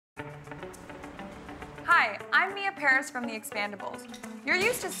Hi, I'm Mia Parres from the Expandables. You're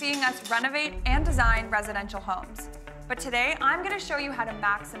used to seeing us renovate and design residential homes. But today, I'm going to show you how to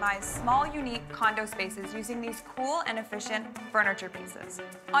maximize small, unique condo spaces using these cool and efficient furniture pieces.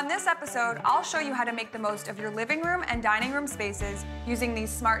 On this episode, I'll show you how to make the most of your living room and dining room spaces using these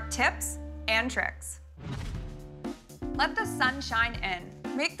smart tips and tricks. Let the sun shine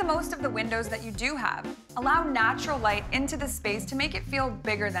in. Make the most of the windows that you do have. Allow natural light into the space to make it feel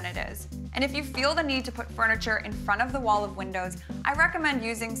bigger than it is. And if you feel the need to put furniture in front of the wall of windows, I recommend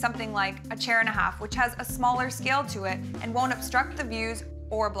using something like a chair and a half, which has a smaller scale to it and won't obstruct the views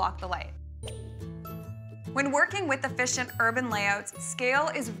or block the light. When working with efficient urban layouts, scale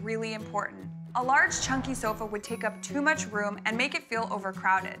is really important. A large, chunky sofa would take up too much room and make it feel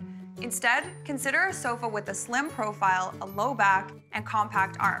overcrowded. Instead, consider a sofa with a slim profile, a low back, and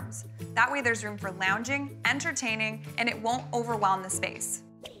compact arms. That way there's room for lounging, entertaining, and it won't overwhelm the space.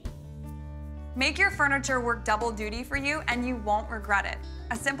 Make your furniture work double duty for you and you won't regret it.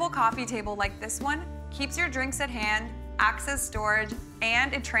 A simple coffee table like this one keeps your drinks at hand, acts as storage,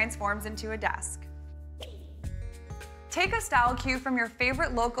 and it transforms into a desk. Take a style cue from your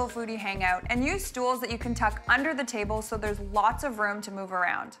favorite local foodie hangout and use stools that you can tuck under the table so there's lots of room to move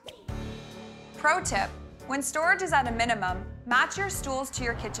around. Pro tip, when storage is at a minimum, match your stools to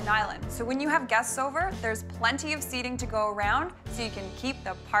your kitchen island. So when you have guests over, there's plenty of seating to go around so you can keep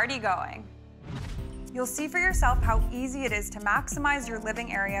the party going. You'll see for yourself how easy it is to maximize your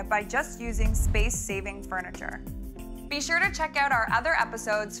living area by just using space-saving furniture. Be sure to check out our other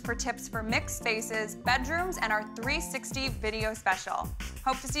episodes for tips for mixed spaces, bedrooms, and our 360 video special.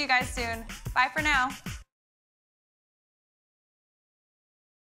 Hope to see you guys soon. Bye for now.